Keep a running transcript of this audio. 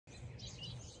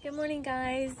Good morning,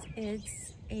 guys.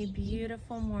 It's a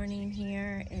beautiful morning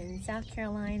here in South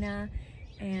Carolina,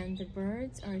 and the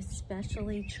birds are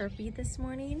especially chirpy this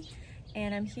morning.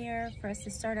 And I'm here for us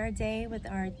to start our day with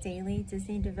our daily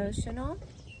Disney devotional.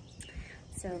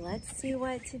 So let's see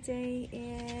what today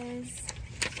is.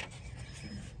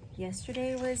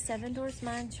 Yesterday was Seven Dwarfs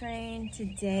Mine Train.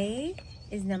 Today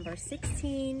is number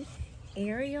 16,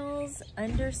 Ariel's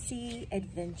Undersea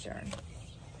Adventure.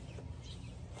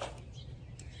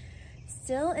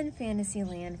 Still in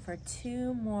Fantasyland for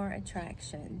two more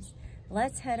attractions.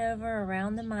 Let's head over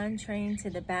around the mine train to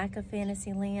the back of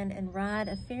Fantasyland and ride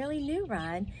a fairly new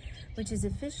ride, which is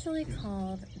officially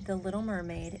called The Little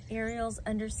Mermaid, Ariel's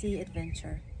Undersea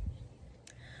Adventure.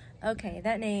 Okay,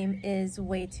 that name is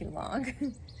way too long.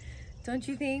 Don't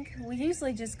you think? We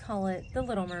usually just call it the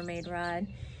Little Mermaid ride.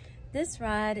 This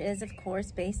ride is, of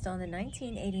course, based on the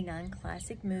 1989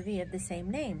 classic movie of the same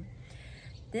name.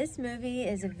 This movie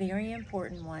is a very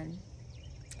important one.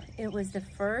 It was the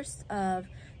first of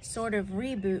sort of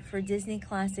reboot for Disney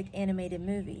classic animated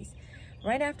movies.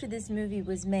 Right after this movie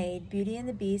was made, Beauty and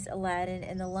the Beast, Aladdin,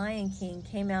 and The Lion King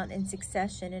came out in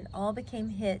succession and all became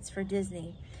hits for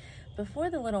Disney. Before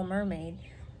The Little Mermaid,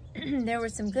 there were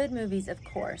some good movies, of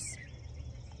course.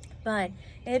 But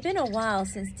it had been a while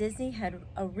since Disney had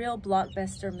a real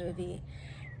blockbuster movie,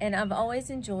 and I've always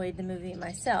enjoyed the movie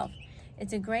myself.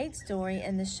 It's a great story,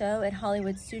 and the show at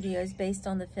Hollywood Studios based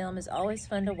on the film is always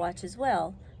fun to watch as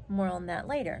well. More on that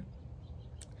later.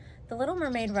 The Little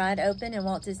Mermaid ride opened in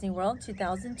Walt Disney World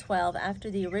 2012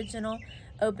 after the original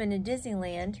opened in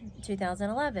Disneyland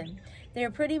 2011. They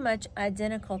are pretty much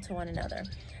identical to one another.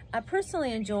 I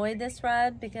personally enjoyed this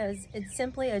ride because it's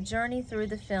simply a journey through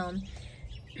the film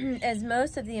as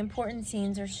most of the important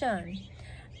scenes are shown.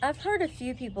 I've heard a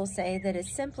few people say that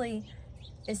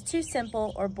it's too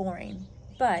simple or boring,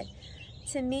 but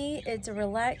to me it's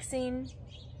relaxing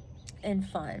and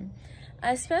fun.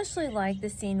 I especially like the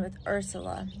scene with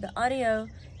Ursula. The audio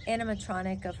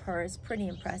animatronic of her is pretty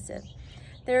impressive.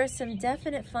 There are some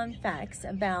definite fun facts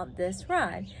about this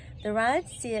ride. The ride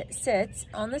sits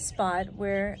on the spot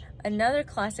where another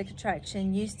classic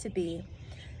attraction used to be,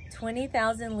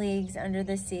 20,000 Leagues Under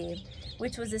the Sea,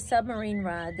 which was a submarine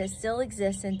ride that still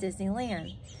exists in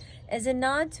Disneyland. As a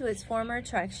nod to its former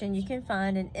attraction, you can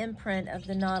find an imprint of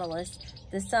the Nautilus,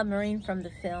 the submarine from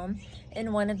the film,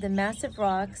 in one of the massive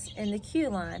rocks in the queue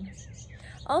line.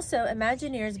 Also,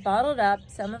 Imagineers bottled up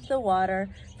some of the water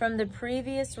from the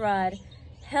previous ride,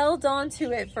 held on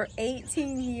to it for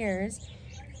 18 years,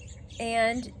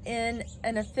 and in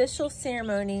an official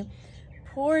ceremony,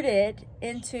 poured it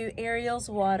into Ariel's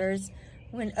waters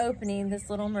when opening this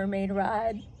Little Mermaid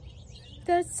ride.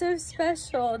 That's so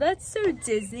special. That's so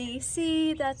Disney.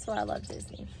 See, that's why I love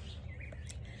Disney.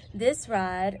 This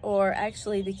ride, or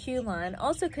actually the queue line,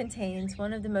 also contains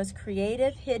one of the most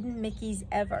creative hidden Mickeys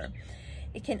ever.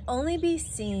 It can only be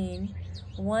seen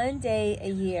one day a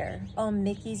year on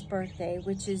Mickey's birthday,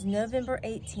 which is November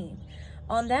 18th.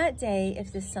 On that day,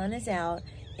 if the sun is out,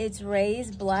 its rays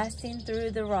blasting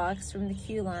through the rocks from the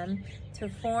queue line to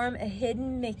form a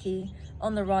hidden Mickey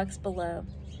on the rocks below.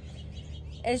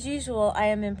 As usual, I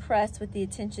am impressed with the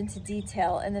attention to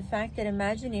detail and the fact that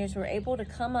Imagineers were able to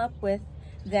come up with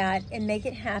that and make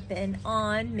it happen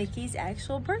on Mickey's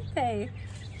actual birthday.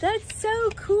 That's so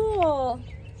cool.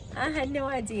 I had no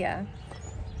idea.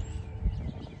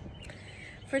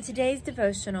 For today's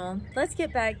devotional, let's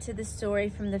get back to the story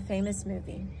from the famous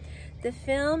movie. The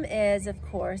film is, of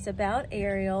course, about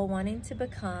Ariel wanting to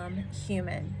become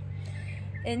human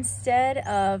instead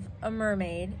of a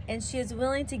mermaid, and she is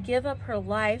willing to give up her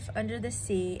life under the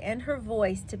sea and her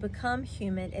voice to become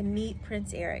human and meet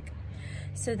Prince Eric.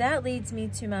 So that leads me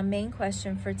to my main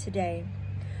question for today.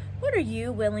 What are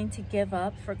you willing to give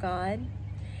up for God?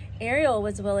 Ariel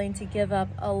was willing to give up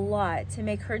a lot to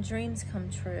make her dreams come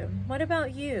true. What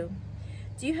about you?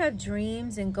 Do you have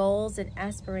dreams and goals and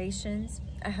aspirations?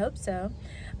 I hope so.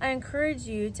 I encourage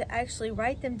you to actually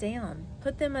write them down,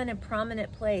 put them in a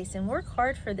prominent place, and work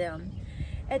hard for them.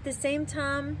 At the same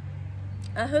time,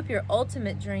 I hope your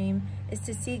ultimate dream is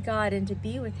to see God and to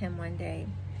be with Him one day.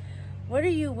 What are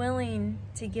you willing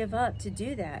to give up to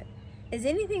do that? Is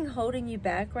anything holding you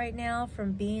back right now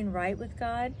from being right with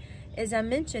God? As I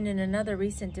mentioned in another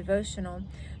recent devotional,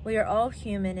 we are all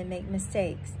human and make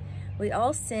mistakes. We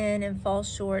all sin and fall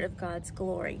short of God's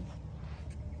glory.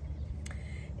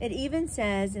 It even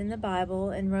says in the Bible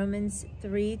in Romans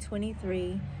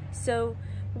 3:23, so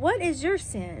what is your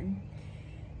sin?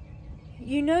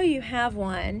 You know you have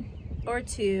one, or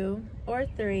two, or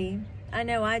three. I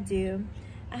know I do.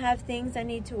 I have things I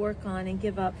need to work on and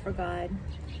give up for God.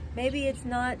 Maybe it's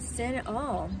not sin at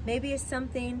all. Maybe it's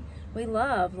something we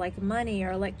love, like money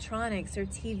or electronics or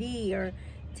TV, or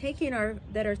taking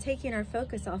our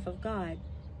focus off of God.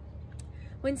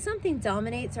 When something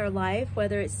dominates our life,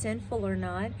 whether it's sinful or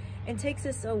not, and takes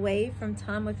us away from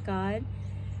time with God,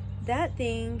 that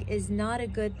thing is not a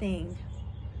good thing.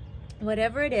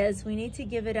 Whatever it is, we need to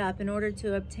give it up in order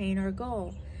to obtain our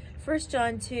goal. 1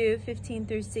 John 2:15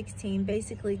 through 16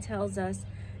 basically tells us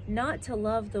not to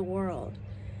love the world.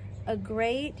 As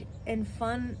great and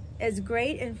fun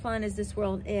as this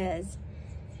world is,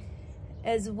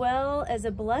 as well as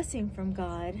a blessing from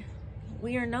God,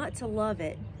 we are not to love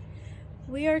it.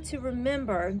 We are to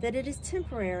remember that it is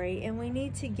temporary, and we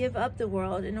need to give up the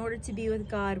world in order to be with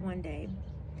God one day.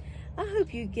 I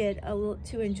hope you get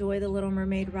to enjoy the Little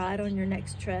Mermaid ride on your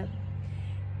next trip.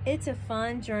 It's a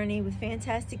fun journey with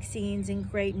fantastic scenes and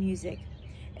great music.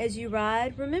 As you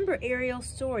ride, remember Ariel's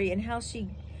story and how she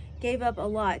gave up a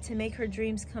lot to make her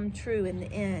dreams come true in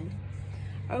the end.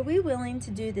 Are we willing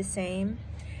to do the same?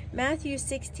 Matthew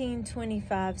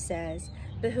 16:25 says,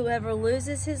 "But whoever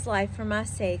loses his life for my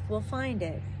sake will find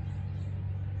it."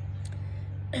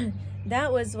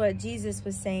 That was what Jesus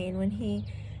was saying when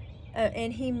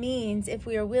and he means if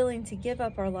we are willing to give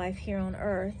up our life here on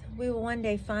earth, we will one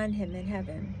day find him in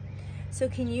heaven. So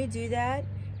can you do that?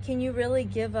 Can you really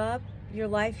give up your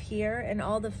life here and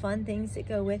all the fun things that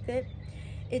go with it?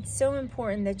 It's so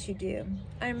important that you do.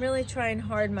 I'm really trying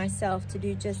hard myself to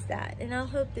do just that, and I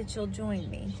hope that you'll join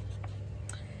me.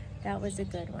 That was a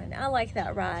good one. I like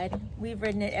that ride. We've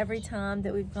ridden it every time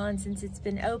that we've gone since it's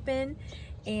been open,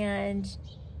 and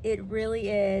it really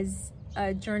is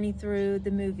a journey through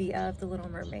the movie of The Little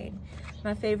Mermaid.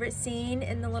 My favorite scene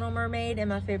in The Little Mermaid and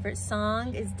my favorite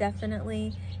song is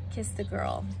definitely Kiss the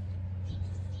Girl.